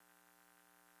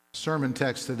sermon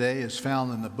text today is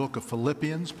found in the book of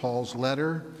Philippians, Paul's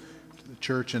letter to the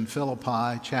church in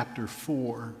Philippi, chapter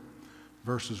 4,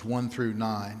 verses 1 through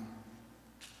 9.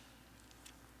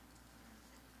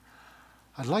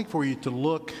 I'd like for you to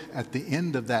look at the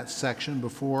end of that section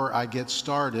before I get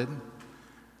started.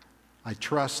 I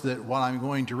trust that what I'm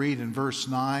going to read in verse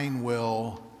 9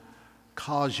 will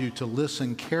cause you to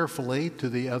listen carefully to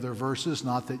the other verses,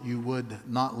 not that you would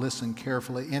not listen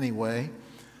carefully anyway.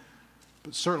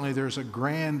 But certainly there's a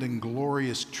grand and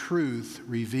glorious truth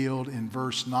revealed in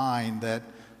verse 9 that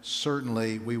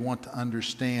certainly we want to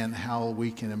understand how we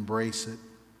can embrace it.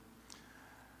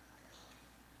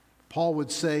 Paul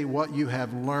would say, what you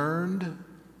have learned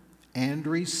and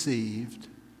received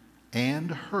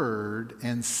and heard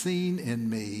and seen in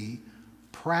me,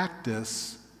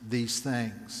 practice these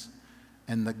things,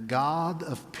 and the God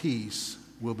of peace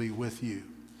will be with you.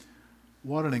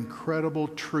 What an incredible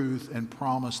truth and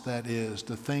promise that is,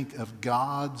 to think of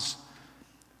God's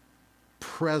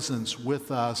presence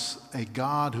with us, a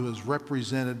God who is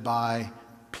represented by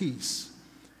peace.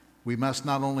 We must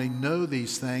not only know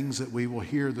these things that we will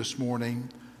hear this morning,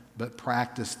 but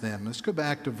practice them. Let's go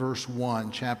back to verse 1,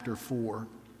 chapter 4.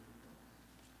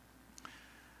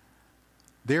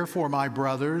 Therefore, my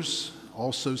brothers,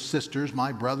 also sisters,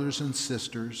 my brothers and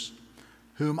sisters,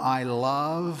 whom I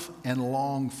love and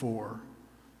long for,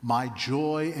 my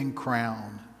joy and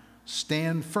crown,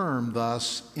 stand firm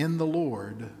thus in the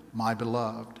Lord, my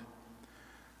beloved.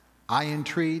 I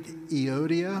entreat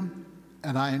Euodia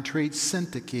and I entreat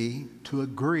Syntyche to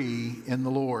agree in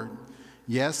the Lord.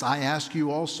 Yes, I ask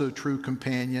you also, true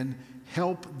companion,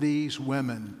 help these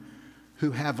women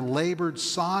who have labored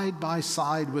side by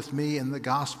side with me in the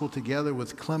gospel, together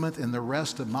with Clement and the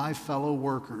rest of my fellow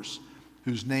workers,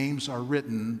 whose names are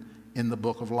written in the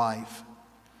book of life.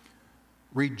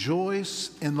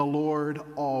 Rejoice in the Lord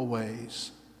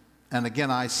always. And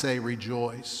again I say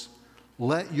rejoice.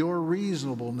 Let your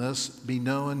reasonableness be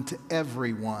known to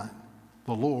everyone.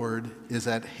 The Lord is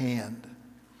at hand.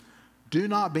 Do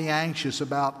not be anxious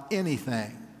about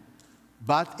anything,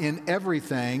 but in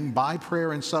everything, by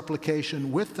prayer and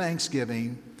supplication with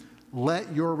thanksgiving,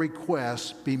 let your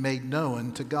requests be made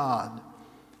known to God.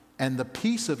 And the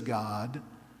peace of God,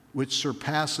 which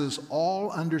surpasses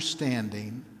all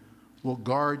understanding, will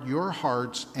guard your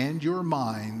hearts and your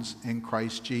minds in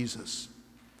Christ Jesus.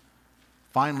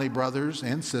 Finally, brothers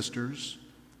and sisters,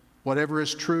 whatever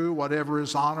is true, whatever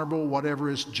is honorable,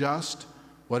 whatever is just,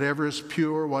 whatever is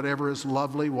pure, whatever is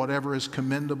lovely, whatever is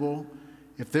commendable,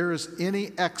 if there is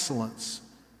any excellence,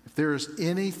 if there is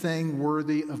anything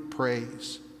worthy of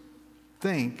praise,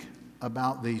 think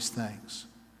about these things.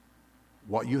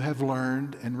 What you have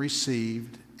learned and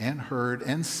received and heard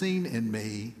and seen in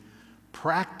me,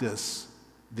 practice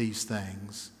these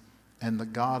things, and the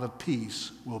God of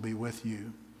peace will be with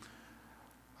you.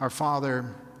 Our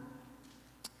Father,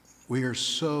 we are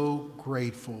so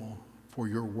grateful for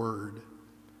your word.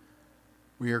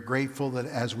 We are grateful that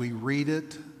as we read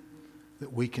it,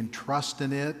 that we can trust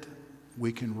in it,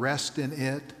 we can rest in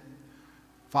it.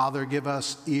 Father, give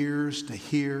us ears to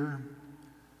hear.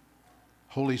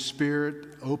 Holy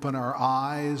Spirit, open our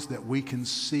eyes that we can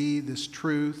see this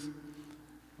truth.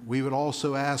 We would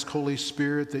also ask, Holy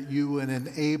Spirit, that you would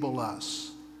enable us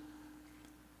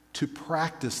to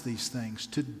practice these things,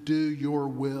 to do your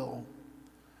will.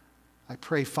 I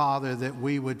pray, Father, that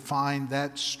we would find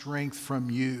that strength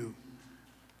from you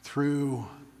through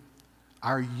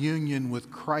our union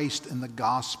with Christ in the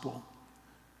gospel,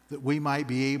 that we might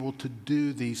be able to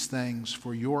do these things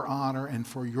for your honor and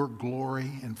for your glory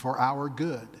and for our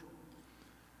good.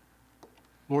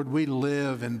 Lord, we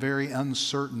live in very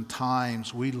uncertain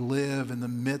times. We live in the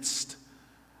midst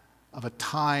of a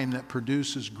time that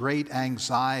produces great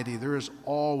anxiety. There is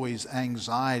always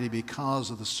anxiety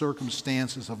because of the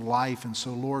circumstances of life. And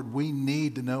so, Lord, we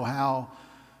need to know how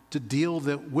to deal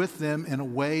with them in a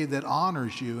way that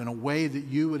honors you, in a way that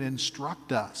you would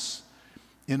instruct us,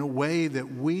 in a way that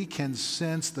we can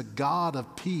sense the God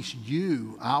of peace,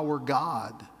 you, our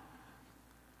God,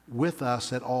 with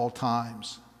us at all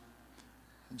times.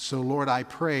 And so, Lord, I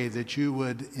pray that you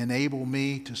would enable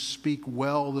me to speak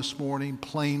well this morning,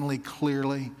 plainly,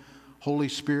 clearly. Holy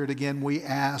Spirit, again, we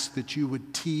ask that you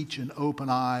would teach and open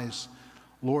eyes.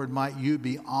 Lord, might you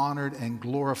be honored and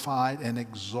glorified and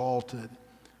exalted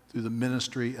through the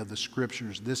ministry of the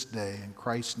Scriptures this day. In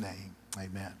Christ's name,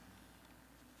 amen.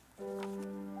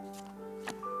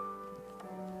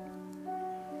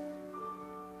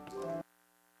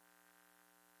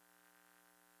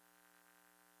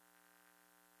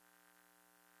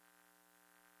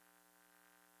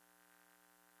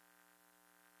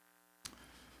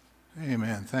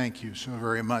 Amen. Thank you so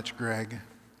very much, Greg.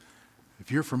 If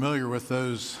you're familiar with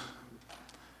those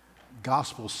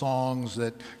gospel songs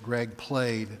that Greg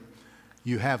played,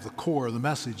 you have the core of the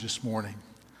message this morning.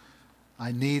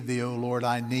 I need thee, O Lord,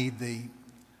 I need thee.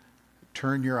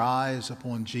 Turn your eyes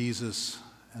upon Jesus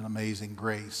and amazing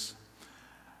grace.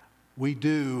 We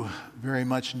do very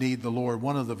much need the Lord.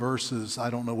 One of the verses, I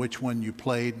don't know which one you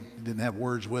played, didn't have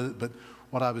words with it, but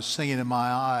what I was singing in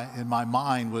my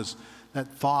mind was that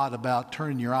thought about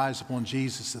turning your eyes upon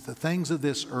Jesus, that the things of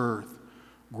this earth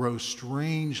grow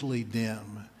strangely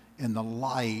dim in the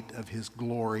light of his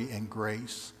glory and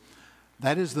grace.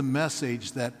 That is the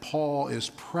message that Paul is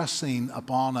pressing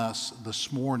upon us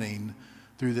this morning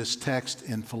through this text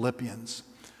in Philippians.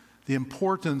 The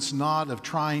importance not of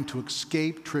trying to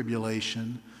escape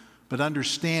tribulation, but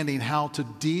understanding how to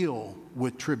deal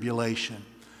with tribulation.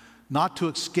 Not to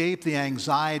escape the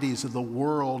anxieties of the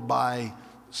world by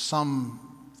some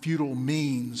futile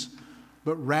means,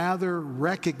 but rather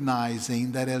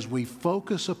recognizing that as we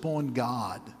focus upon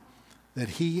God, that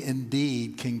he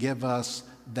indeed can give us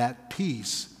that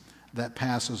peace that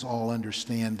passes all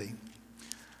understanding.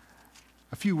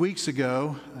 A few weeks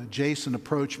ago, Jason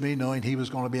approached me knowing he was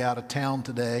going to be out of town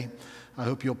today. I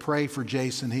hope you'll pray for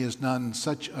Jason. He has done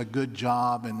such a good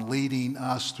job in leading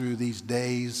us through these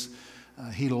days.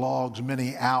 He logs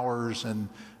many hours and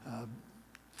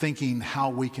thinking how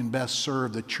we can best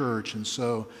serve the church. And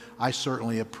so I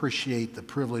certainly appreciate the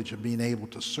privilege of being able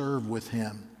to serve with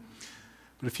him.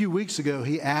 But a few weeks ago,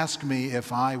 he asked me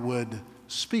if I would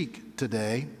speak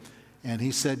today. And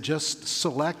he said, just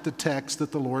select a text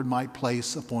that the Lord might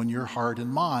place upon your heart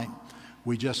and mind.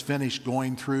 We just finished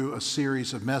going through a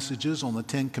series of messages on the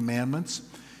Ten Commandments.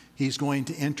 He's going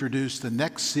to introduce the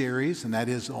next series, and that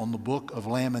is on the book of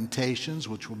Lamentations,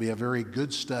 which will be a very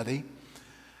good study.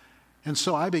 And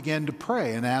so I began to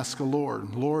pray and ask the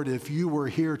Lord, Lord, if you were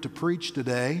here to preach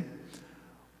today,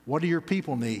 what do your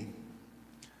people need?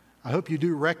 I hope you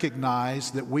do recognize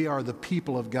that we are the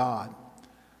people of God,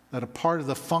 that a part of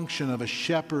the function of a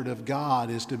shepherd of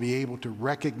God is to be able to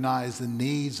recognize the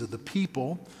needs of the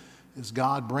people as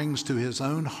God brings to his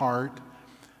own heart,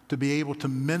 to be able to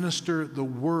minister the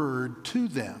word to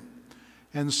them.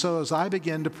 And so as I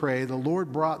began to pray, the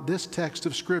Lord brought this text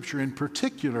of Scripture, in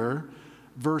particular,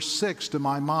 verse 6 to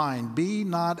my mind. Be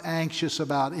not anxious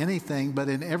about anything, but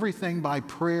in everything by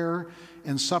prayer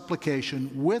and supplication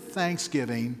with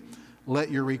thanksgiving, let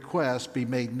your requests be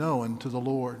made known to the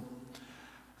Lord.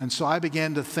 And so I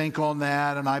began to think on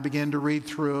that, and I began to read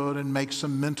through it and make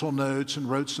some mental notes and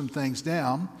wrote some things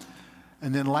down.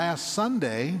 And then last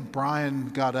Sunday, Brian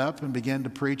got up and began to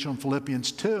preach on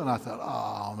Philippians 2, and I thought,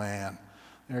 oh man,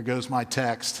 there goes my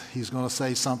text. He's going to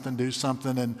say something, do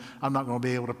something, and I'm not going to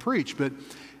be able to preach. But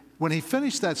when he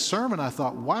finished that sermon, I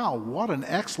thought, wow, what an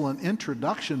excellent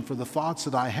introduction for the thoughts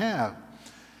that I have.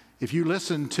 If you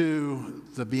listen to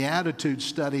the Beatitude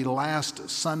study last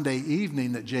Sunday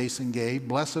evening that Jason gave,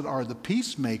 Blessed are the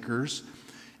peacemakers,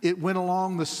 it went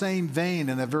along the same vein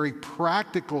in a very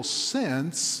practical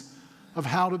sense of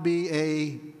how to be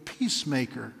a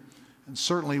peacemaker. And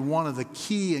certainly one of the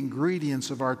key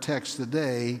ingredients of our text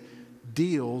today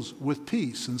deals with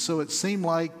peace. And so it seemed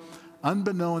like,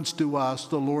 unbeknownst to us,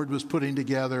 the Lord was putting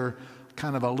together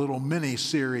kind of a little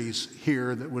mini-series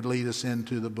here that would lead us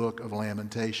into the book of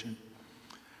Lamentation.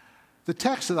 The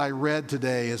text that I read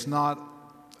today is not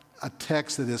a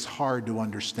text that is hard to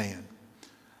understand.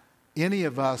 Any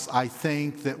of us, I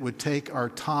think, that would take our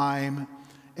time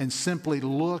and simply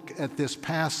look at this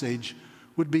passage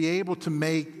would be able to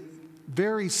make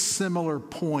very similar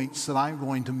points that I'm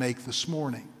going to make this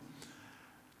morning.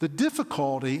 The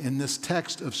difficulty in this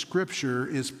text of Scripture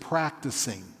is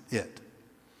practicing it.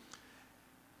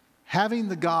 Having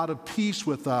the God of peace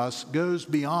with us goes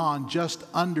beyond just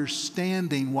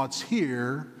understanding what's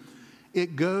here.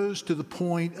 It goes to the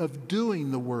point of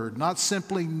doing the Word, not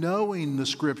simply knowing the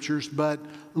Scriptures, but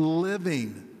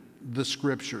living the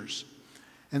Scriptures.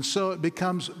 And so it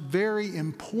becomes very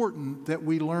important that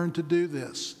we learn to do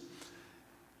this.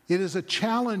 It is a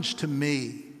challenge to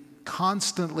me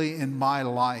constantly in my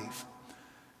life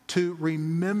to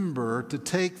remember to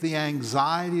take the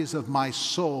anxieties of my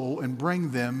soul and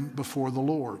bring them before the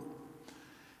Lord.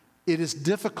 It is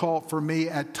difficult for me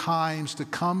at times to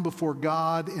come before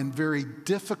God in very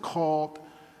difficult,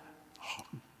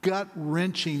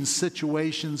 gut-wrenching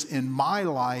situations in my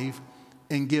life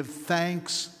and give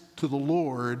thanks to the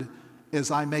Lord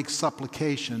as I make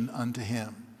supplication unto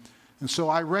Him. And so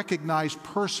I recognize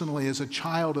personally as a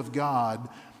child of God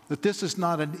that this is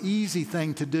not an easy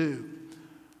thing to do.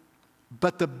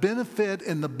 But the benefit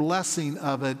and the blessing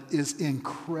of it is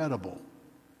incredible.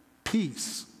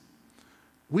 Peace.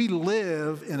 We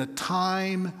live in a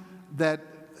time that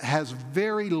has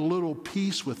very little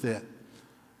peace with it.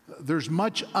 There's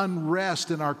much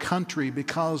unrest in our country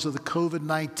because of the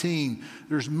COVID-19.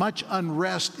 There's much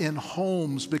unrest in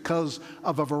homes because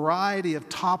of a variety of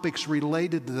topics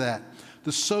related to that.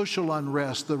 The social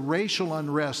unrest, the racial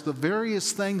unrest, the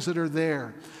various things that are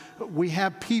there. We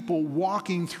have people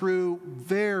walking through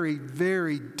very,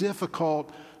 very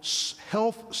difficult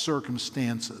health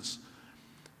circumstances.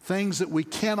 Things that we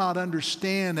cannot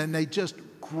understand, and they just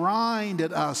grind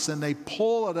at us and they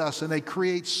pull at us and they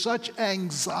create such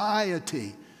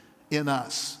anxiety in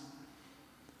us.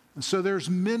 And so there's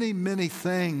many, many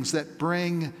things that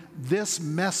bring this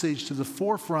message to the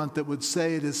forefront that would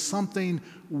say it is something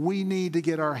we need to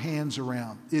get our hands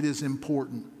around. It is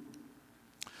important.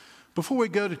 Before we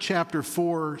go to chapter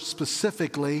 4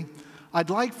 specifically, I'd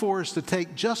like for us to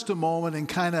take just a moment and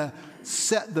kind of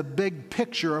set the big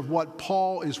picture of what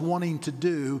Paul is wanting to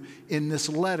do in this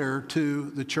letter to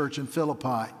the church in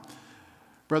Philippi.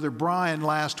 Brother Brian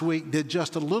last week did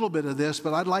just a little bit of this,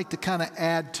 but I'd like to kind of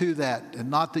add to that.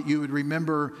 And not that you would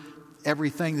remember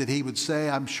everything that he would say.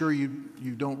 I'm sure you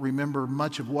don't remember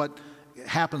much of what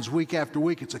happens week after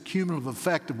week. It's a cumulative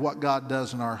effect of what God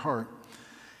does in our heart.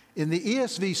 In the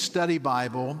ESV Study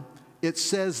Bible, it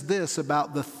says this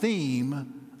about the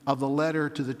theme of the letter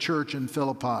to the church in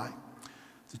Philippi.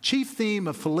 The chief theme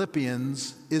of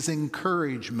Philippians is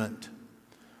encouragement.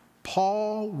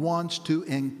 Paul wants to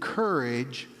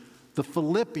encourage the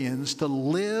Philippians to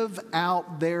live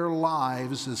out their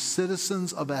lives as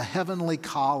citizens of a heavenly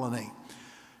colony.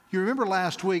 You remember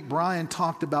last week, Brian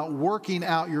talked about working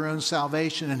out your own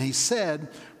salvation, and he said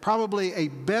probably a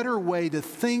better way to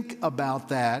think about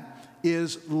that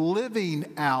is living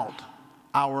out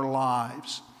our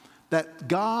lives. That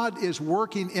God is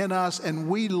working in us and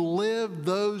we live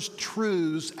those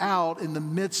truths out in the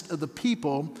midst of the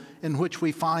people in which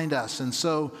we find us. And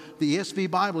so the ESV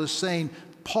Bible is saying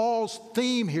Paul's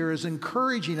theme here is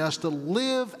encouraging us to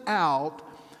live out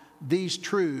these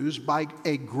truths by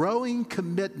a growing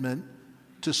commitment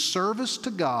to service to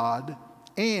God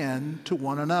and to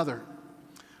one another.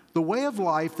 The way of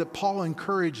life that Paul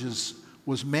encourages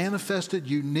was manifested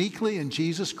uniquely in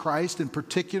Jesus Christ, in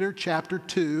particular, chapter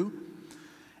 2.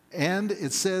 And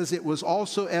it says it was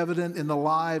also evident in the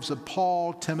lives of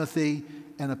Paul, Timothy,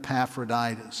 and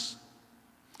Epaphroditus.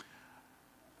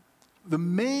 The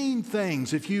main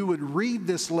things, if you would read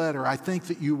this letter, I think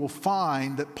that you will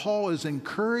find that Paul is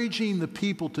encouraging the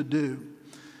people to do.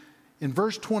 In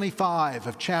verse 25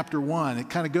 of chapter 1, it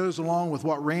kind of goes along with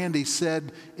what Randy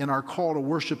said in our call to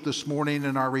worship this morning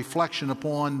and our reflection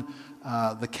upon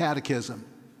the catechism.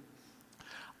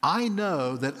 I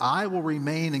know that I will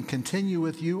remain and continue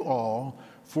with you all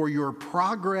for your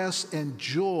progress and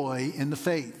joy in the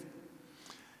faith.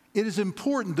 It is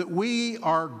important that we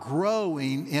are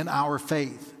growing in our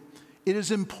faith. It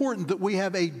is important that we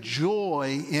have a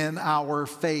joy in our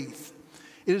faith.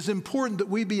 It is important that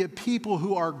we be a people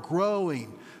who are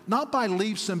growing, not by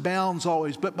leaps and bounds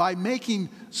always, but by making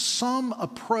some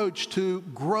approach to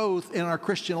growth in our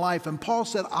Christian life. And Paul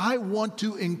said, I want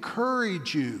to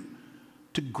encourage you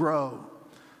to grow.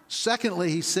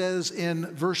 Secondly, he says in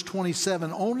verse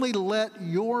 27, only let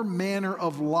your manner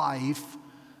of life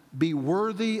be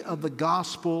worthy of the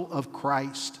gospel of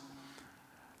Christ.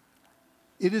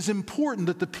 It is important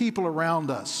that the people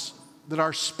around us, that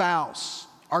our spouse,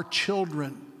 our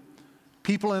children,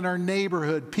 people in our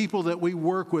neighborhood, people that we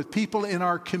work with, people in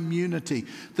our community,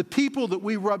 the people that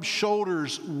we rub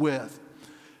shoulders with,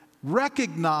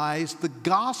 recognize the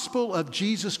gospel of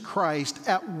Jesus Christ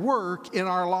at work in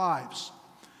our lives.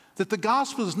 That the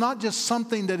gospel is not just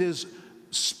something that is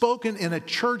spoken in a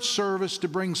church service to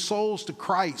bring souls to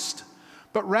Christ,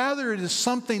 but rather it is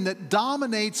something that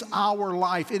dominates our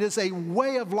life. It is a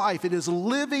way of life. It is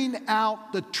living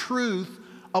out the truth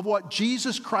of what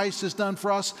Jesus Christ has done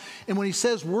for us. And when he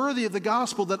says worthy of the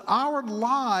gospel, that our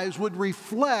lives would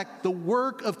reflect the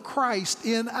work of Christ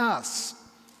in us.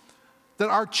 That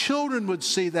our children would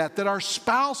see that our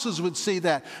spouses would see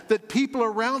that people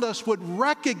around us would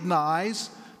recognize,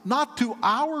 not to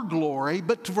our glory,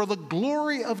 but for the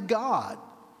glory of God,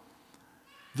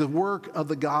 the work of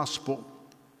the gospel.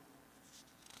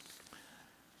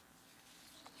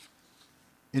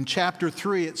 In chapter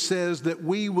 3, it says that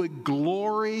we would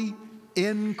glory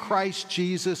in Christ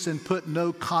Jesus and put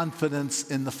no confidence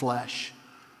in the flesh.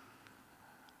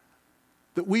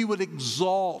 That we would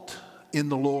exalt in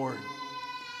the Lord.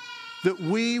 That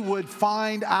we would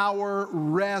find our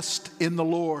rest in the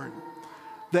Lord.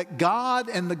 that God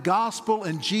and the gospel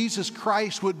and Jesus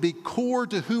Christ would be core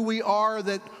to who we are,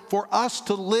 that for us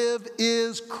to live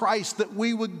is Christ, that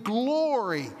we would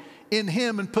glory in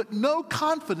Him and put no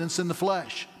confidence in the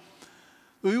flesh.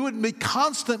 We wouldn't be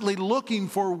constantly looking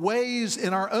for ways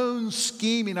in our own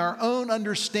scheming, our own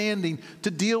understanding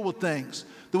to deal with things.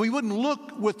 That we wouldn't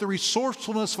look with the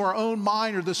resourcefulness of our own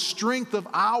mind or the strength of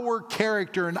our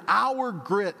character and our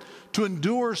grit to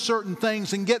endure certain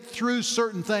things and get through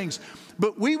certain things.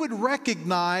 But we would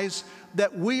recognize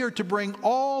that we are to bring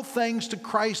all things to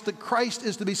Christ, that Christ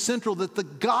is to be central, that the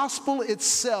gospel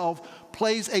itself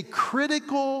plays a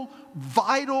critical,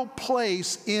 vital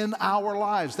place in our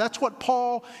lives. That's what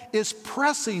Paul is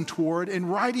pressing toward in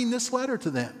writing this letter to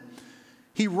them.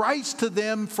 He writes to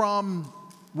them from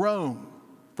Rome,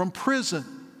 from prison,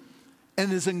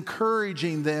 and is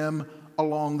encouraging them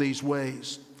along these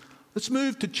ways. Let's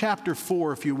move to chapter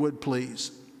 4, if you would,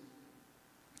 please.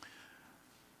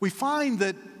 We find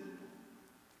that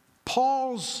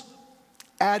Paul's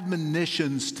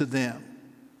admonitions to them,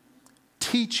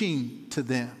 teaching to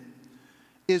them,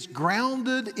 is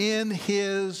grounded in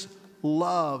his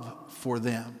love for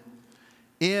them,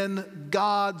 in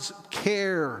God's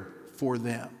care for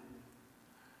them.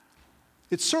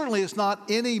 It certainly is not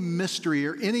any mystery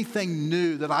or anything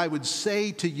new that I would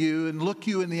say to you and look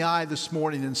you in the eye this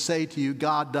morning and say to you,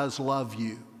 God does love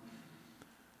you.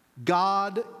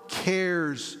 God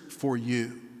cares for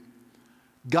you.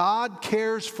 God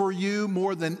cares for you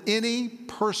more than any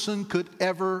person could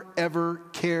ever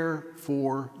care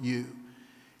for you.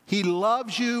 He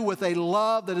loves you with a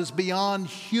love that is beyond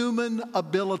human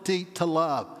ability to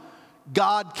love.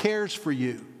 God cares for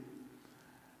you.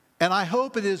 And I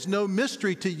hope it is no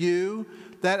mystery to you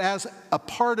that as a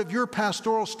part of your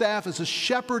pastoral staff, as a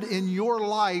shepherd in your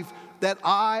life, that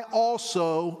I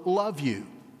also love you.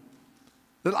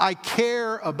 That I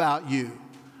care about you.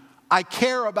 I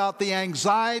care about the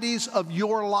anxieties of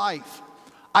your life.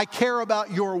 I care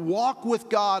about your walk with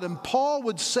God. And Paul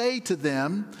would say to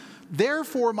them,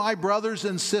 therefore, my brothers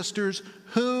and sisters,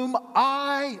 whom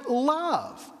I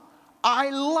love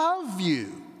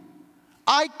you.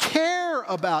 I care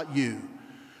about you.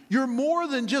 You're more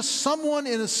than just someone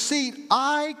in a seat.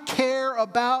 I care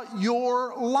about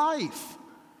your life.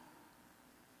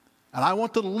 And I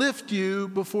want to lift you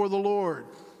before the Lord.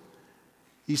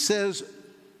 He says,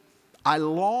 I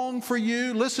long for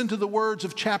you. Listen to the words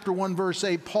of chapter 1, verse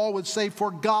 8. Paul would say,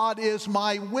 for God is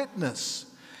my witness,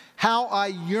 how I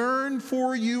yearn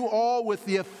for you all with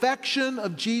the affection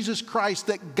of Jesus Christ,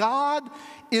 that God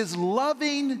is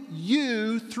loving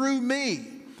you through me.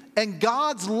 And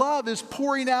God's love is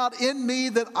pouring out in me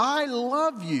that I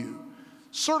love you.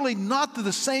 Certainly not to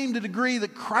the same degree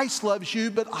that Christ loves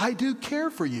you, but I do care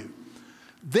for you.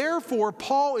 Therefore,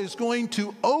 Paul is going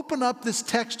to open up this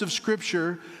text of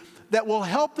Scripture that will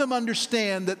help them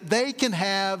understand that they can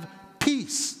have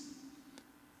peace.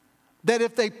 That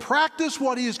if they practice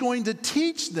what he is going to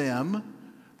teach them,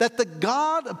 that the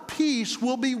God of peace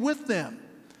will be with them.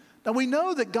 Now we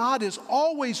know that God is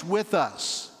always with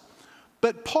us.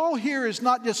 But Paul here is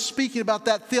not just speaking about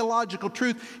that theological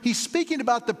truth. He's speaking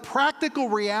about the practical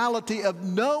reality of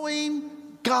knowing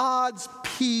God's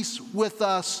peace with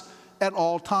us at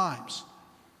all times.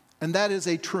 And that is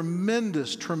a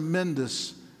tremendous,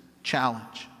 tremendous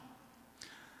challenge.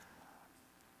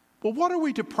 Well, what are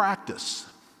we to practice?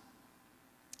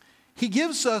 He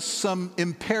gives us some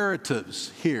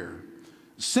imperatives here,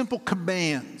 simple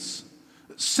commands,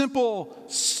 simple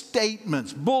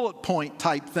statements, bullet point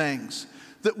type things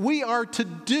that we are to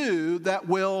do that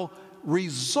will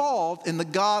result in the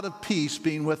God of peace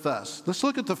being with us. Let's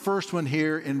look at the first one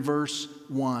here in verse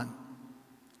 1.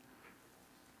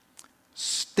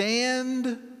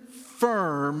 Stand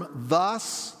firm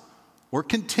thus, or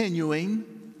continuing,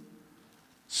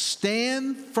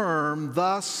 stand firm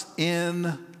thus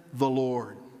in the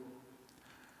Lord.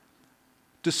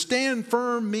 To stand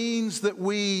firm means that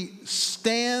we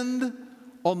stand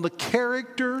on the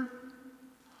character,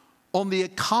 on the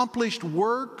accomplished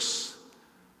works,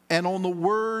 and on the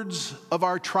words of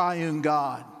our triune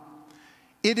God.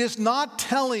 It is not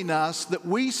telling us that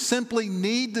we simply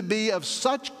need to be of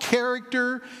such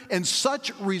character and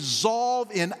such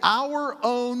resolve in our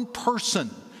own person,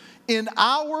 in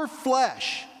our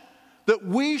flesh, that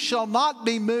we shall not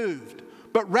be moved.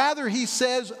 But rather, he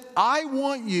says, I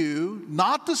want you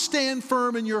not to stand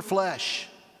firm in your flesh,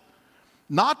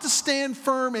 not to stand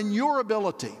firm in your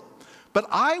ability, but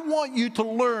I want you to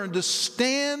learn to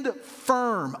stand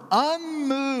firm,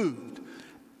 unmoved,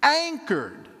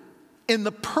 anchored in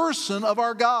the person of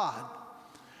our God.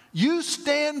 You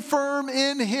stand firm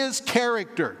in his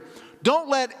character. Don't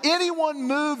let anyone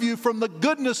move you from the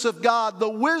goodness of God, the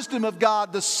wisdom of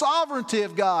God, the sovereignty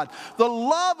of God, the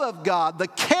love of God, the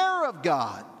care of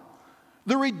God,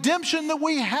 the redemption that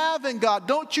we have in God.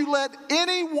 Don't you let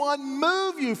anyone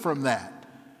move you from that.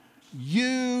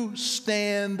 You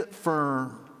stand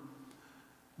firm.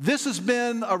 This has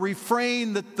been a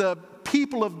refrain that the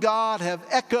people of God have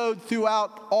echoed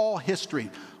throughout all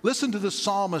history. Listen to the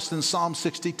psalmist in Psalm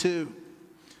 62.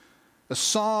 A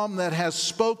psalm that has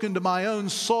spoken to my own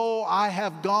soul. I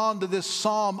have gone to this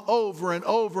psalm over and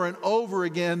over and over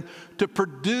again to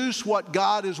produce what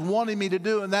God is wanting me to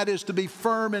do, and that is to be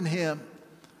firm in Him.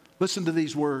 Listen to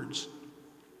these words.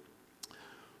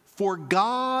 For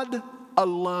God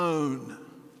alone,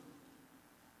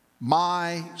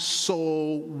 my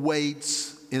soul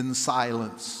waits in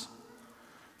silence.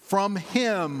 From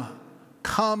Him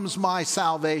comes my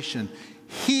salvation.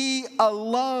 He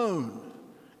alone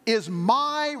is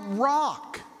my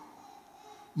rock,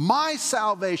 my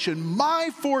salvation,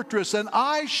 my fortress, and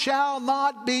I shall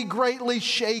not be greatly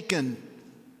shaken.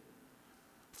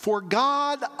 For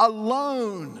God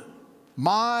alone,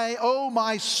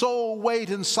 my soul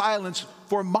wait in silence,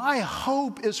 for my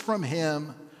hope is from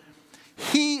Him.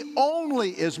 He only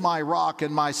is my rock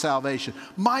and my salvation,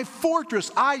 my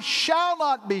fortress, I shall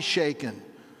not be shaken.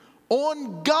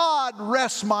 On God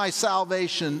rests my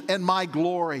salvation and my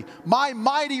glory. My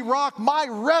mighty rock, my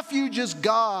refuge is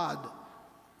God.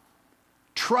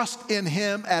 Trust in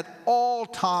Him at all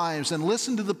times. And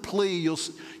listen to the plea.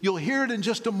 You'll hear it in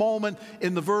just a moment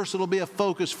in the verse. It'll be a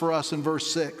focus for us in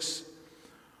verse 6.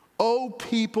 O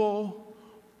people,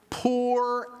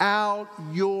 pour out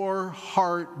your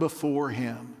heart before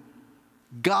Him.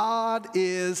 God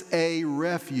is a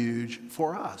refuge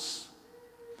for us.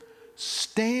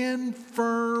 Stand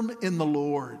firm in the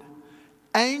Lord.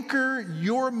 Anchor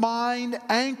your mind,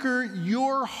 anchor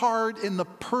your heart in the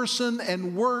person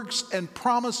and works and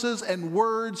promises and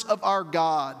words of our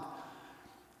God.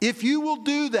 If you will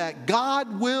do that,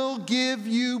 God will give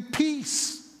you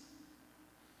peace.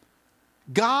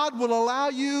 God will allow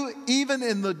you, even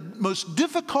in the most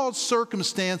difficult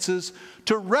circumstances,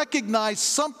 to recognize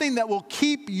something that will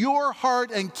keep your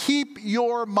heart and keep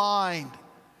your mind.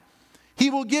 He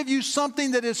will give you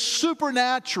something that is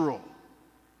supernatural,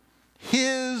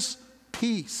 His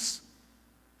peace.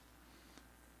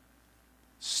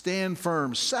 Stand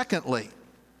firm. Secondly,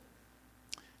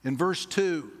 in verse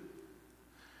 2,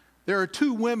 there are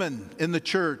two women in the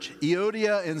church,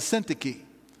 Euodia and Syntyche.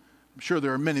 I'm sure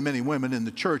there are many, many women in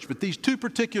the church, but these two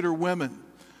particular women,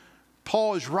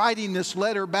 Paul is writing this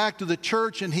letter back to the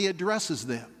church and he addresses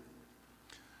them.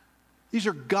 These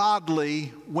are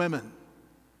godly women.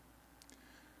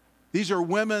 These are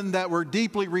women that were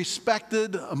deeply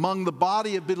respected among the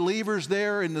body of believers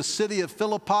there in the city of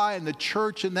Philippi and the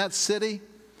church in that city.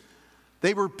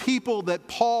 They were people that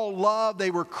Paul loved.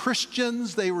 They were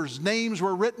Christians. Their names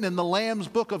were written in the Lamb's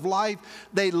Book of Life.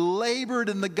 They labored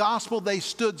in the gospel. They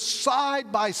stood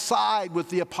side by side with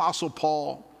the Apostle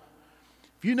Paul.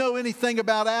 If you know anything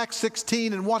about Acts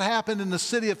 16 and what happened in the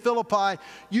city of Philippi,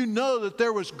 you know that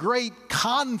there was great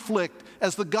conflict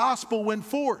as the gospel went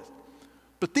forth.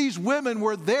 But these women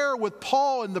were there with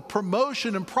Paul in the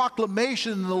promotion and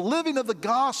proclamation and the living of the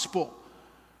gospel.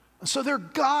 And so they're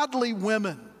godly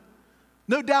women.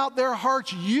 No doubt their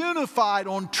hearts unified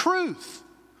on truth.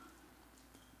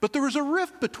 But there was a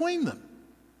rift between them.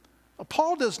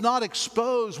 Paul does not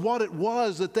expose what it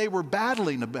was that they were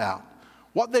battling about,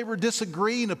 what they were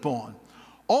disagreeing upon.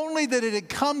 Only that it had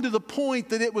come to the point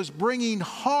that it was bringing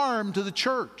harm to the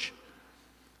church.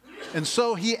 And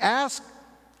so he asked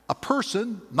a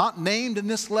person, not named in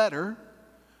this letter,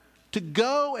 to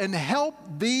go and help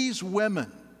these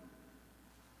women.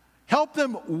 Help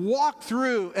them walk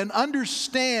through and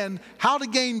understand how to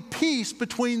gain peace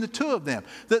between the two of them.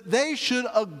 That they should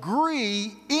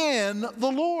agree in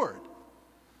the Lord.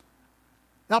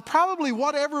 Now, probably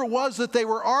whatever it was that they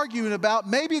were arguing about,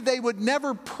 maybe they would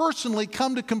never personally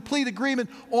come to complete agreement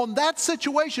on that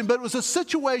situation, but it was a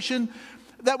situation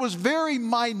that was very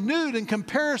minute in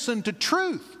comparison to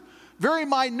truth. Very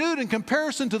minute in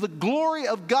comparison to the glory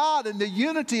of God and the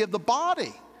unity of the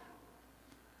body.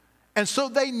 And so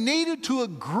they needed to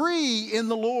agree in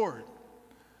the Lord.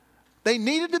 They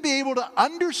needed to be able to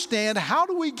understand, how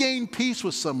do we gain peace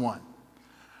with someone?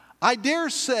 I dare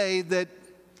say that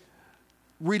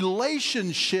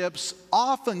relationships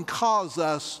often cause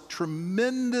us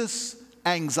tremendous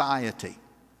anxiety.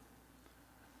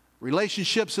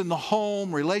 Relationships in the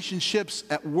home, relationships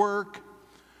at work,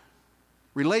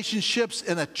 relationships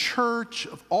in a church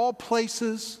of all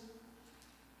places.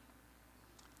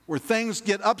 where things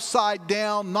get upside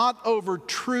down, not over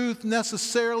truth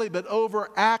necessarily, but over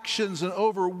actions and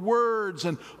over words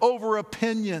and over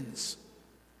opinions.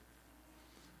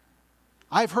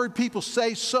 I've heard people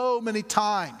say so many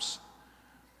times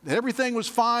that everything was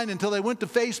fine until they went to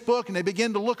Facebook and they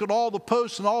began to look at all the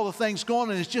posts and all the things going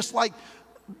on, and it's just like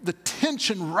the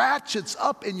tension ratchets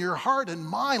up in your heart and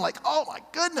mind, like, oh my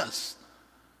goodness.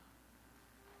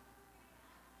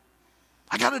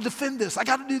 I got to defend this. I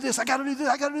got to do this. I got to do this.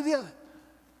 I got to do the other.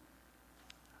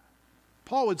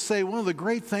 Paul would say one of the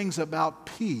great things about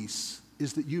peace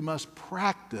is that you must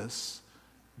practice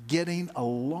getting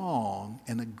along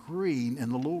and agreeing in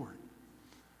the Lord.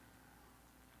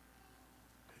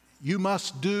 You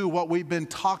must do what we've been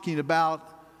talking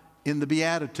about in the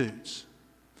Beatitudes.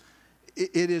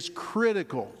 It is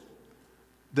critical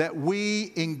that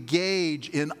we engage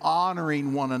in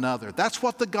honoring one another. That's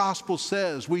what the gospel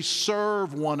says. We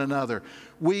serve one another.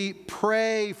 We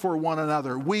pray for one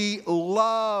another. We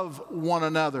love one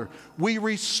another. We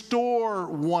restore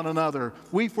one another.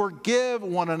 We forgive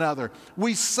one another.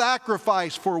 We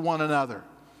sacrifice for one another.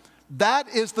 That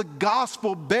is the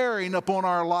gospel bearing upon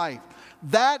our life.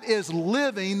 That is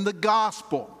living the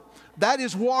gospel. That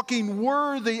is walking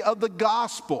worthy of the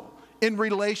gospel in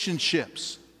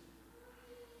relationships.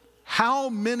 How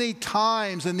many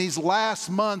times in these last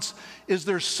months is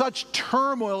there such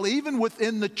turmoil, even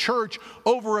within the church,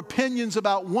 over opinions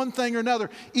about one thing or another,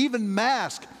 even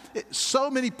masks?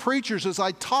 So many preachers, as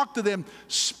I talk to them,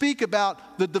 speak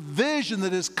about the division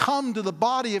that has come to the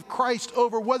body of Christ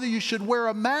over whether you should wear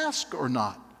a mask or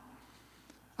not.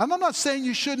 And I'm not saying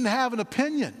you shouldn't have an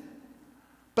opinion,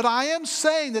 but I am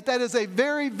saying that that is a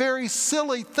very, very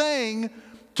silly thing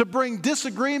to bring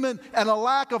disagreement and a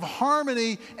lack of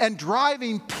harmony and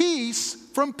driving peace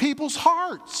from people's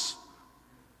hearts.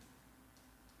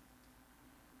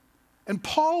 And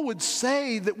Paul would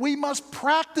say that we must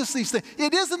practice these things.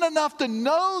 It isn't enough to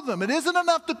know them. It isn't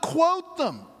enough to quote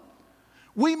them.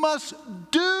 We must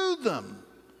do them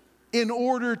in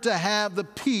order to have the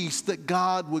peace that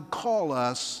God would call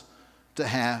us to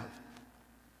have.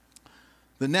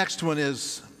 The next one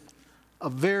is a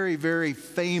very, very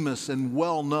famous and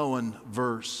well-known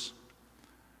verse,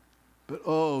 but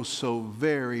oh, so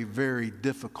very, very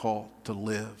difficult to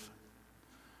live.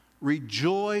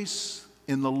 Rejoice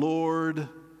in the Lord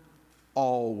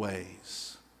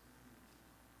always.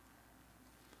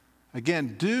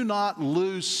 Again, do not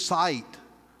lose sight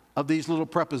of these little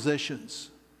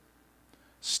prepositions.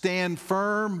 Stand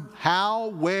firm, how,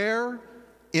 where?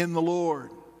 In the Lord.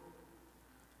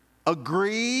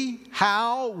 Agree,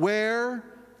 how, where?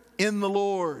 In the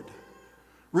Lord.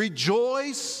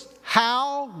 Rejoice,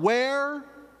 how, where?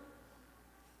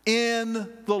 In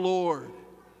the Lord.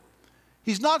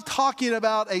 He's not talking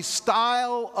about a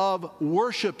style of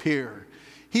worship here.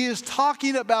 He is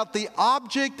talking about the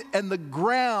object and the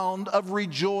ground of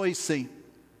rejoicing.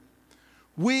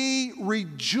 We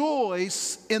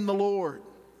rejoice in the Lord.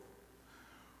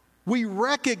 We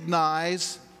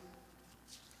recognize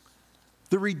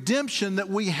the redemption that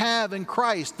we have in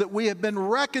Christ, that we have been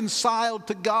reconciled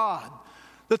to God,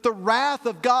 that the wrath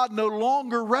of God no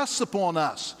longer rests upon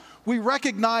us. We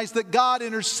recognize that God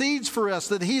intercedes for us,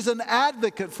 that He's an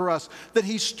advocate for us, that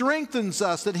He strengthens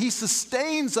us, that He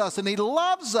sustains us, and He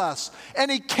loves us, and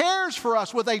He cares for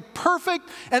us with a perfect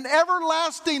and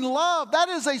everlasting love. That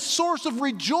is a source of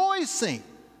rejoicing.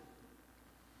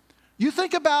 You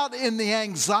think about in the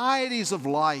anxieties of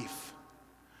life,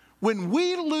 when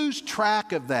we lose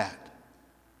track of that,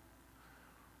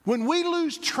 when we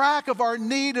lose track of our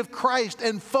need of Christ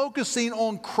and focusing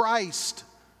on Christ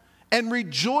and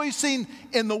rejoicing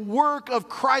in the work of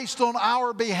Christ on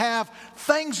our behalf,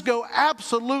 things go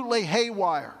absolutely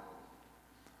haywire.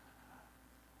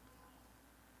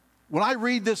 When I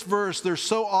read this verse, there's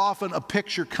so often a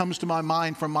picture comes to my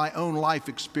mind from my own life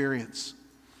experience.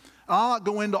 I'll not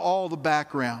go into all the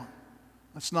background.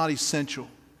 That's not essential.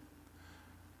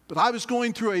 But I was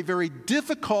going through a very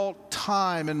difficult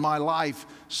time in my life,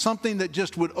 something that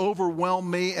just would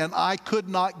overwhelm me, and I could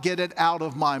not get it out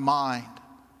of my mind.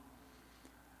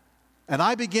 And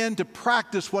I began to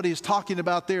practice what he's talking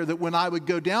about there, that when I would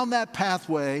go down that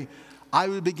pathway, I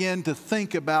would begin to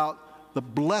think about the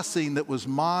blessing that was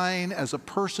mine as a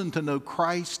person to know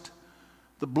Christ,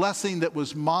 the blessing that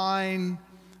was mine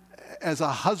as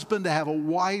a husband to have a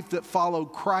wife that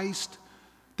followed Christ,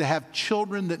 to have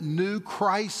children that knew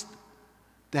Christ,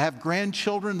 to have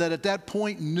grandchildren that at that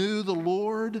point knew the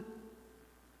Lord,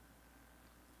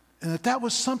 and that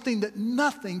was something that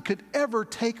nothing could ever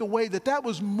take away, that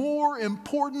was more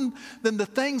important than the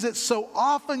things that so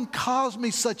often cause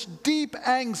me such deep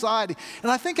anxiety.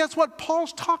 And I think that's what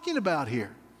Paul's talking about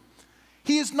here.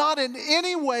 He is not in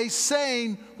any way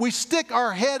saying we stick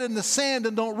our head in the sand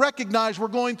and don't recognize we're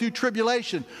going through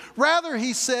tribulation. Rather,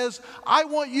 he says, I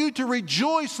want you to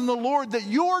rejoice in the Lord that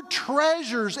your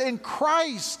treasures in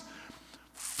Christ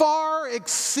far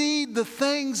exceed the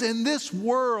things in this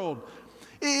world.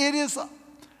 It is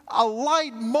a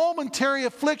light, momentary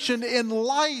affliction in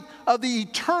light of the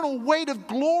eternal weight of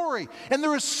glory. And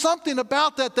there is something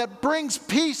about that that brings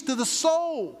peace to the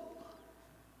soul.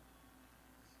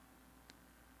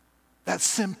 That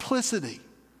simplicity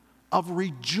of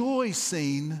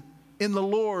rejoicing in the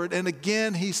Lord. And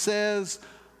again, he says,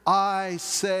 I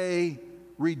say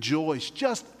rejoice.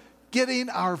 Just getting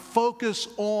our focus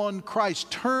on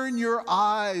Christ. Turn your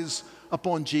eyes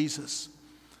upon Jesus.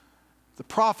 The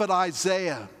prophet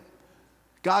Isaiah,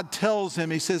 God tells him,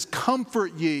 he says,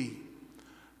 comfort ye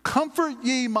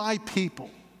my people.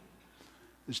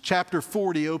 As chapter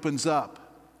 40 opens up,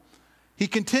 he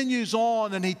continues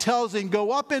on and he tells him,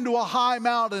 go up into a high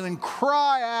mountain and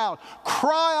cry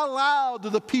aloud to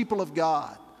the people of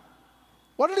God.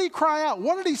 What did he cry out?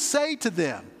 What did he say to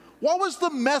them? What was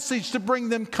the message to bring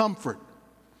them comfort?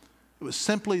 It was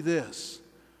simply this: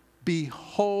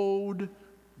 behold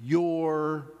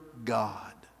your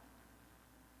God.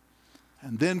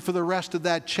 And then for the rest of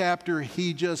that chapter,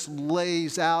 he just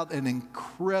lays out in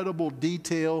incredible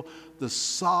detail the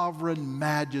sovereign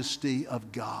majesty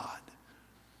of God.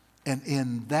 And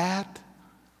in that,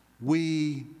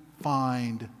 we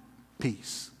find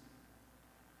peace.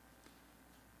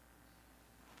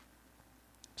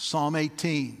 Psalm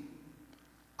 18,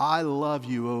 I love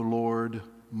you, O Lord,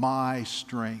 my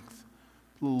strength.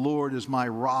 The Lord is my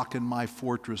rock and my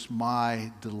fortress,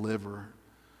 my deliverer.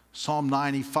 Psalm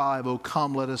 95, O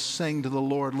come, let us sing to the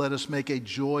Lord. Let us make a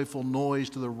joyful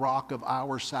noise to the rock of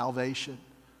our salvation.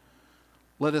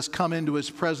 Let us come into his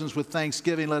presence with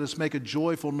thanksgiving. Let us make a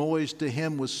joyful noise to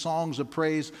him with songs of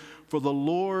praise. For the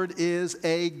Lord is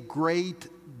a great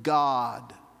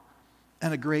God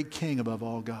and a great King above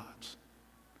all gods.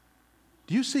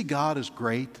 Do you see God as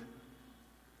great?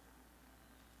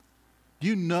 Do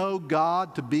you know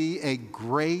God to be a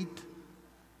great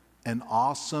and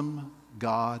awesome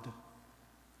God?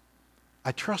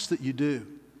 I trust that you do.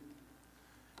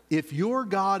 If your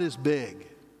God is big,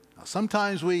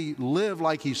 sometimes we live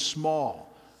like he's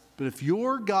small, but if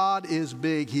your God is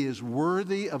big, he is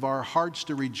worthy of our hearts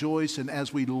to rejoice. And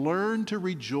as we learn to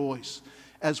rejoice,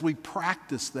 as we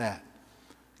practice that,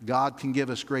 God can give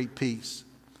us great peace.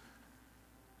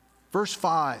 Verse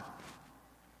 5,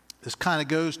 this kind of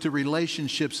goes to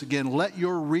relationships again. Let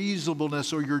your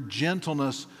reasonableness or your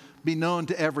gentleness be known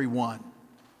to everyone.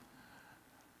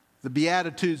 The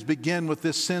Beatitudes begin with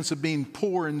this sense of being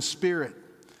poor in spirit.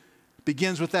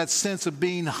 Begins with that sense of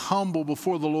being humble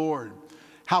before the Lord.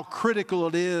 How critical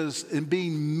it is in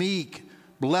being meek.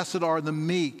 Blessed are the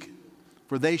meek,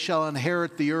 for they shall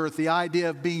inherit the earth. The idea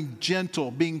of being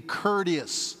gentle, being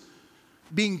courteous,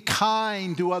 being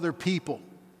kind to other people.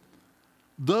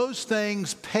 Those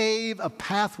things pave a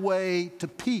pathway to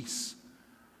peace.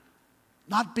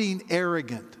 Not being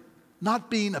arrogant, not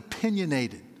being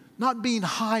opinionated, not being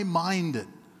high-minded.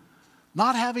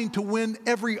 Not having to win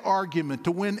every argument,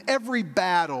 to win every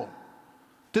battle,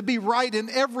 to be right in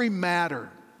every matter.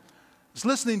 I was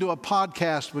listening to a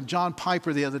podcast with John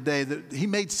Piper the other day that he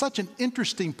made such an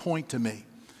interesting point to me. He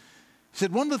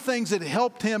said one of the things that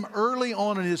helped him early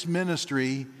on in his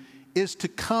ministry is to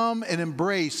come and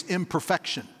embrace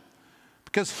imperfection.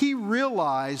 Because he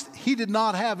realized he did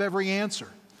not have every answer.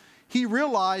 He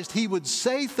realized he would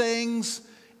say things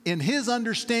in his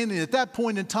understanding at that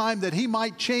point in time that he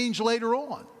might change later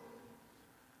on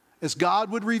as God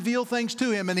would reveal things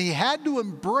to him. And he had to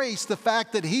embrace the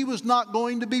fact that he was not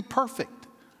going to be perfect.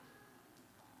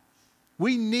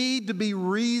 We need to be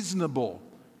reasonable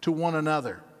to one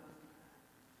another.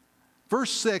 Verse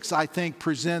 6, I think,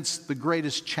 presents the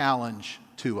greatest challenge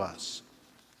to us.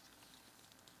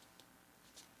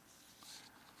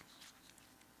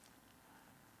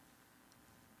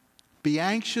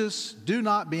 Do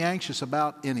not be anxious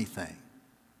about anything.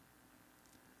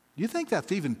 Do you think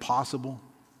that's even possible?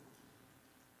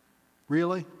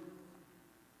 Really?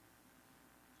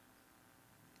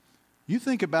 You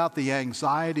think about the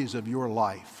anxieties of your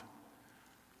life.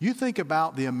 You think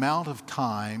about the amount of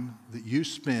time that you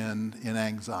spend in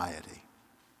anxiety.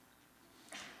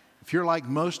 If you're like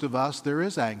most of us, there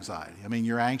is anxiety. I mean,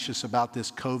 you're anxious about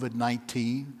this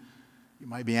COVID-19. You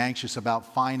might be anxious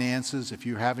about finances. If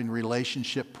you're having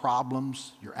relationship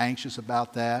problems, you're anxious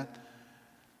about that.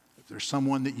 If there's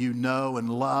someone that you know and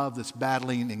love that's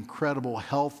battling incredible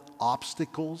health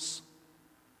obstacles,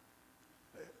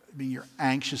 Maybe you're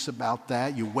anxious about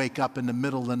that. You wake up in the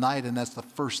middle of the night and that's the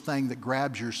first thing that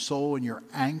grabs your soul, and you're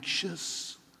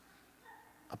anxious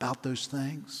about those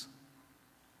things.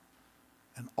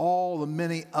 And all the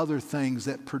many other things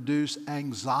that produce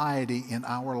anxiety in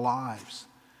our lives.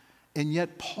 And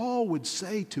yet Paul would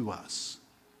say to us,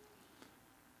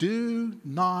 do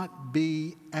not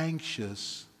be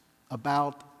anxious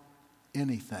about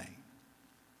anything,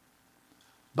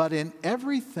 but in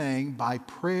everything by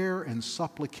prayer and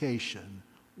supplication,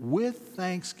 with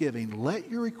thanksgiving,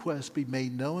 let your requests be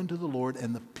made known to the Lord,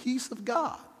 and the peace of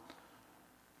God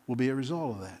will be a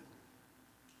result of that.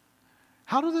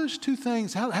 How do those two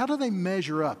things, how do they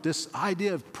measure up? This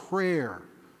idea of prayer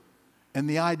and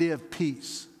the idea of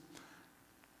peace.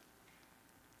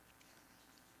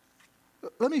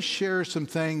 Let me share some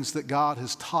things that God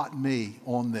has taught me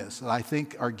on this that I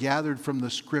think are gathered from the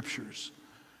Scriptures,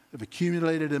 have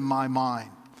accumulated in my mind.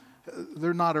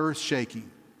 They're not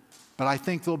earth-shaking, but I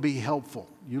think they'll be helpful.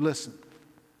 You listen.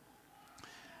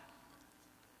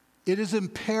 It is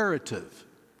imperative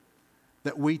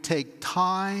that we take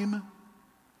time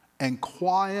and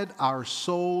quiet our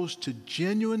souls to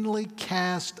genuinely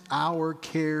cast our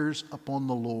cares upon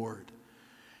the Lord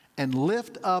and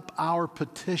lift up our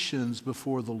petitions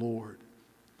before the Lord.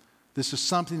 This is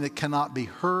something that cannot be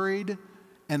hurried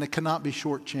and it cannot be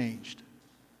shortchanged.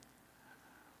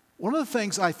 One of the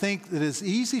things I think that is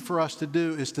easy for us to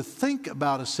do is to think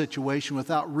about a situation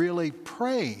without really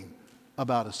praying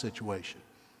about a situation.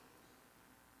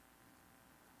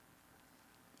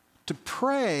 To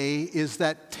pray is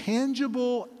that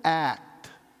tangible act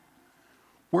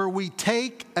where we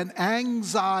take an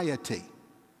anxiety,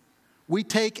 we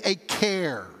take a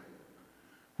care,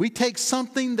 we take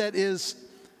something that is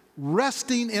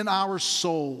resting in our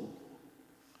soul,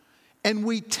 and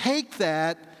we take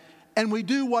that and we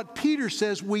do what Peter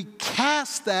says, we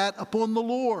cast that upon the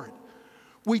Lord.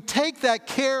 We take that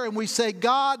care and we say,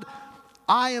 God,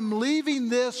 I am leaving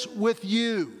this with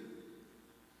you.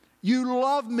 You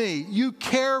love me. You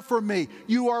care for me.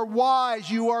 You are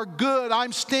wise. You are good.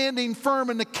 I'm standing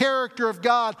firm in the character of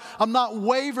God. I'm not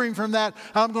wavering from that.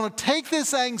 I'm going to take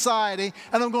this anxiety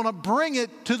and I'm going to bring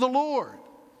it to the Lord.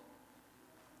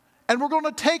 And we're going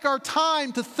to take our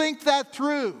time to think that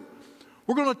through.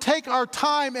 We're going to take our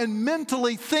time and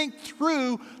mentally think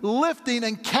through lifting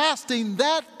and casting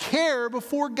that care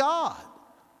before God.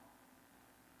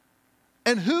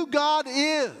 And who God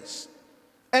is.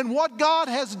 And what God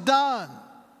has done.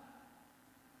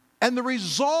 And the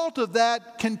result of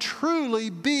that can truly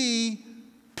be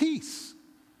peace.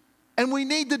 And we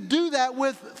need to do that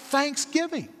with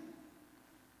thanksgiving.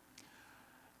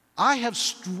 I have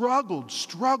struggled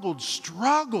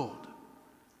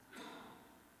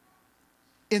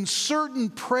in certain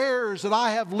prayers that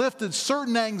I have lifted,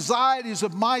 certain anxieties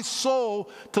of my soul,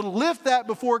 to lift that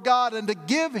before God and to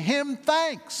give Him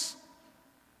thanks.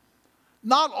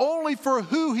 Not only for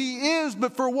who He is,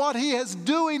 but for what He is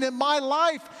doing in my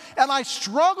life. And I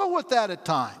struggle with that at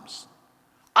times.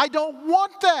 I don't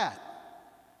want that.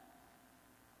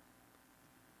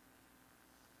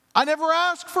 I never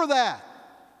asked for that.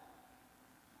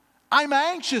 I'm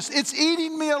anxious. It's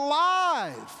eating me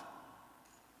alive.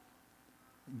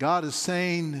 God is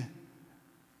saying,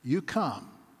 you come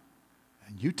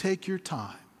and you take your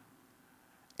time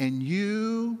and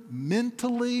you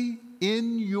mentally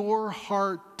in your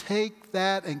heart take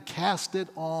that and cast it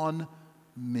on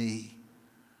me.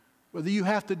 Whether you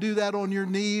have to do that on your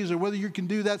knees or whether you can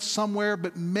do that somewhere,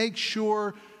 but make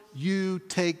sure you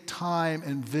take time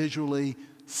and visually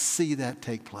see that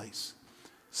take place.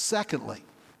 Secondly,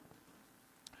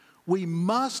 we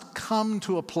must come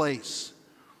to a place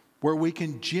where we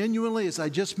can genuinely, as I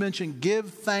just mentioned, give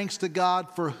thanks to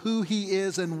God for who He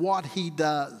is and what He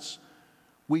does.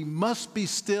 We must be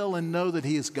still and know that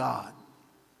He is God.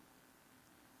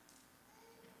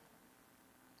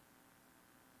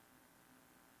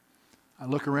 I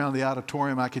look around the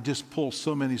auditorium, I could just pull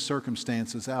so many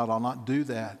circumstances out. I'll not do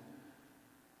that.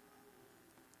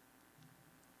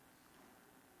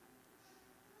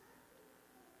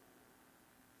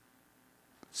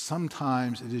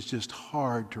 Sometimes it is just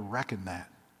hard to reckon that.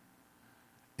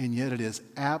 And yet it is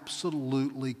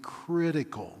absolutely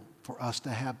critical for us to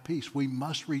have peace. We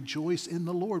must rejoice in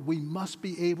the Lord. We must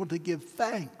be able to give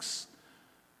thanks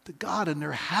to God. And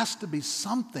there has to be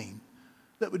something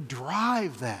that would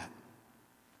drive that.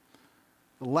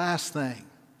 The last thing,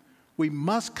 we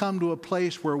must come to a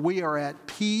place where we are at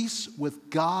peace with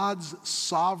God's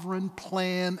sovereign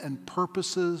plan and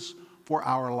purposes for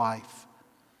our life.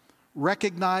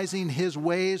 Recognizing His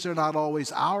ways are not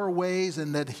always our ways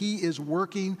and that He is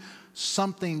working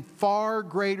something far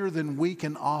greater than we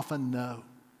can often know.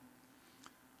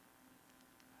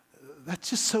 That's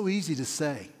just so easy to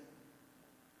say.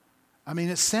 I mean,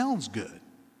 it sounds good.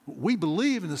 We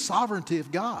believe in the sovereignty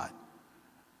of God.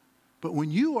 But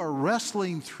when you are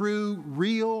wrestling through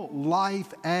real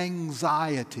life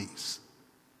anxieties,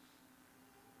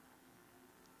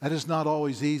 that is not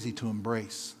always easy to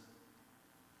embrace.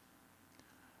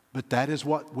 But that is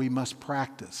what we must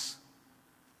practice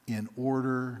in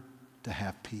order to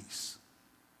have peace.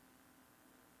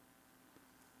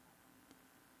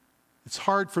 It's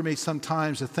hard for me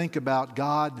sometimes to think about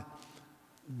God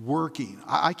working.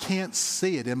 I can't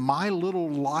see it. In my little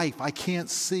life, I can't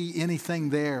see anything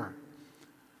there.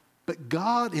 But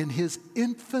God, in His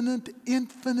infinite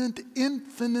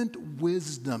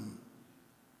wisdom,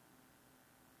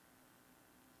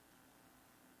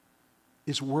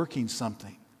 is working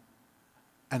something.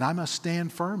 And I must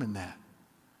stand firm in that.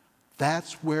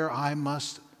 That's where I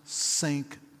must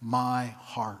sink my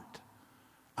heart.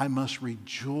 I must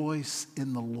rejoice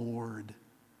in the Lord.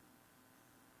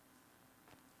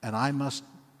 And I must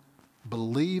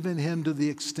believe in Him to the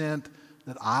extent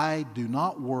that I do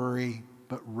not worry,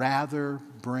 but rather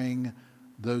bring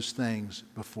those things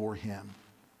before Him.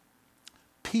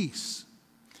 Peace.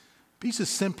 Peace is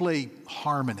simply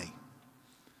harmony.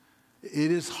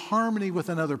 It is harmony with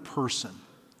another person.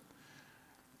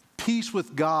 Peace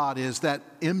with God is that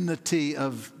enmity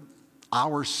of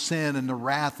our sin and the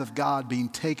wrath of God being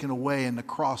taken away in the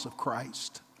cross of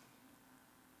Christ.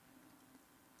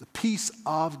 The peace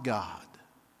of God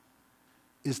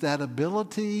is that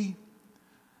ability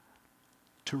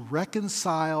to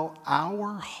reconcile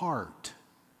our heart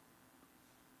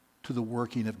to the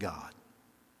working of God.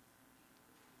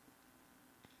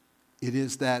 It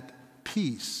is that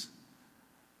peace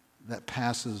that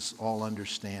passes all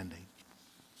understanding.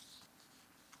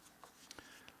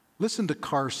 Listen to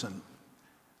Carson.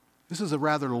 This is a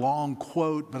rather long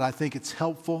quote, but I think it's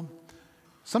helpful.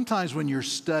 Sometimes when you're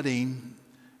studying,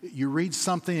 you read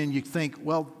something and you think,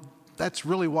 well, that's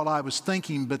really what I was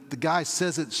thinking, but the guy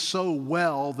says it so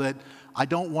well that I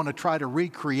don't want to try to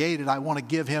recreate it. I want to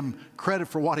give him credit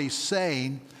for what he's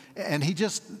saying. And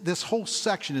this whole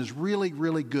section is really,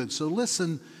 really good. So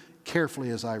listen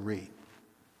carefully as I read.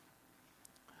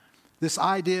 This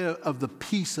idea of the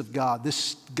peace of God,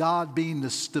 this God being the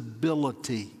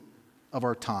stability of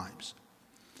our times.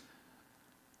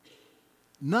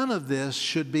 None of this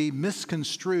should be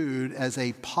misconstrued as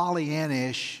a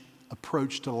Pollyannish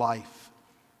approach to life.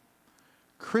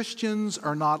 Christians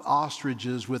are not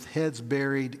ostriches with heads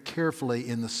buried carefully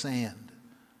in the sand.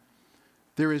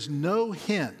 There is no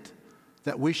hint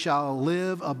that we shall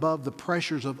live above the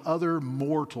pressures of other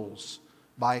mortals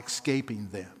by escaping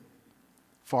them.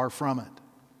 Far from it.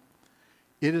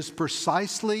 It is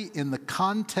precisely in the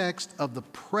context of the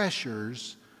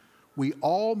pressures we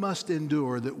all must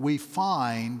endure that we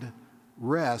find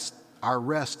our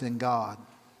rest in God.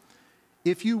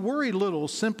 If you worry little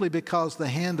simply because the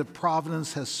hand of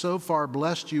providence has so far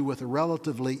blessed you with a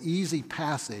relatively easy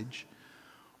passage,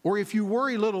 or if you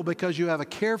worry little because you have a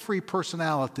carefree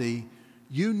personality,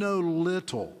 you know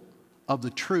little of the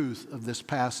truth of this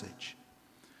passage.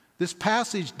 This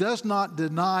passage does not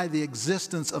deny the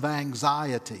existence of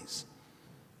anxieties.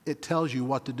 It tells you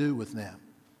what to do with them.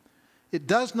 It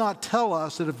does not tell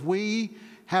us that if we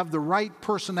have the right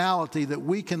personality that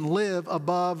we can live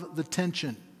above the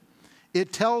tension.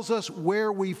 It tells us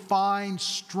where we find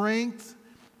strength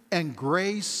and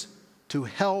grace to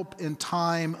help in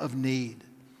time of need.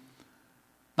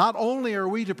 Not only are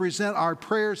we to present our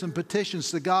prayers and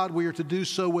petitions to God, we are to do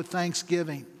so with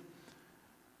thanksgiving.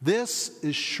 This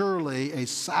is surely a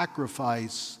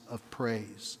sacrifice of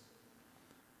praise.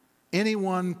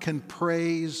 Anyone can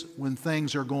praise when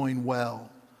things are going well.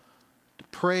 To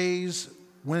praise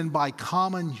when by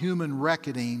common human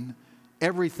reckoning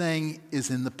everything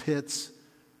is in the pits,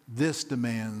 this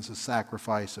demands a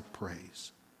sacrifice of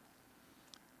praise.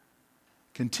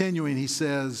 Continuing, he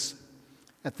says,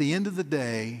 at the end of the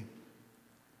day,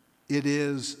 it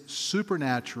is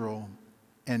supernatural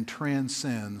and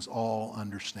transcends all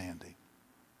understanding.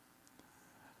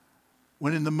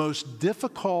 When in the most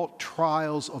difficult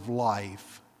trials of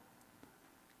life,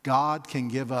 God can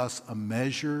give us a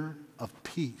measure of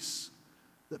peace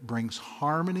that brings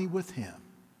harmony with Him.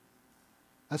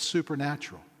 That's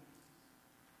supernatural.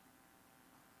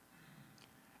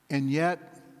 And yet,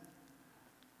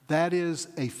 that is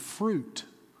a fruit,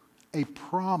 a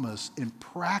promise in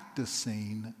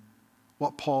practicing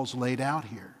what Paul's laid out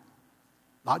here.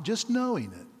 Not just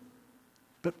knowing it,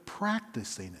 but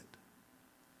practicing it.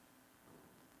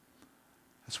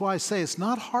 That's why I say it's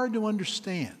not hard to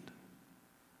understand,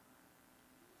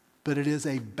 but it is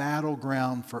a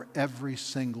battleground for every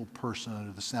single person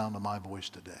under the sound of my voice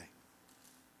today.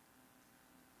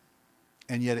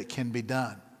 and yet it can be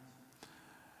done.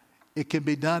 It can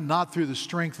be done not through the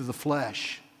strength of the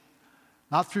flesh,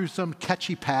 not through some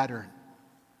catchy pattern,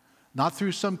 not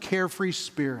through some carefree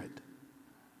spirit.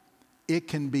 It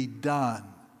can be done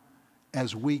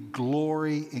as we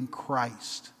glory in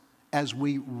Christ, as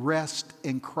we rest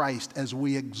in Christ, as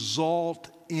we exalt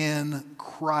in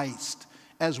Christ,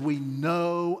 as we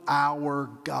know our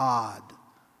God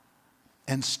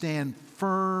and stand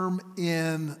firm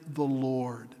in the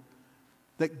Lord.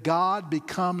 That God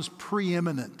becomes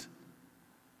preeminent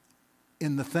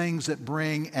in the things that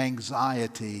bring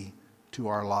anxiety to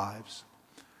our lives.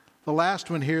 The last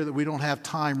one here that we don't have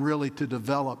time really to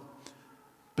develop,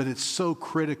 but it's so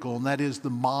critical, and that is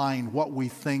the mind, what we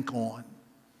think on,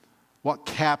 what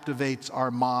captivates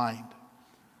our mind,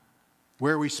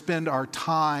 where we spend our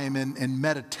time in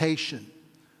meditation.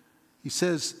 He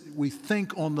says we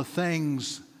think on the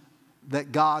things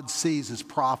that God sees as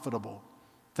profitable,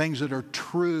 things that are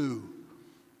true,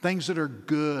 things that are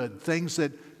good, things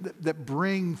that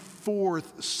bring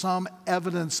forth some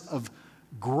evidence of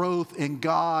growth in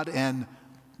God and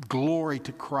glory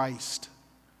to Christ.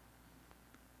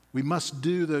 We must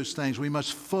do those things. We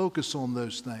must focus on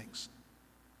those things.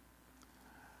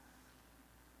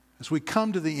 As we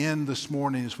come to the end this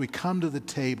morning, as we come to the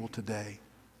table today,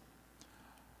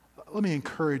 let me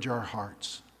encourage our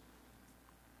hearts.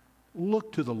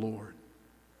 Look to the Lord.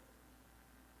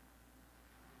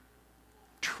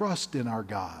 Trust in our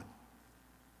God,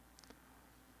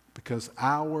 because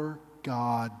our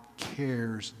God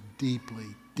cares deeply,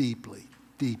 deeply,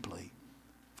 deeply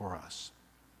for us.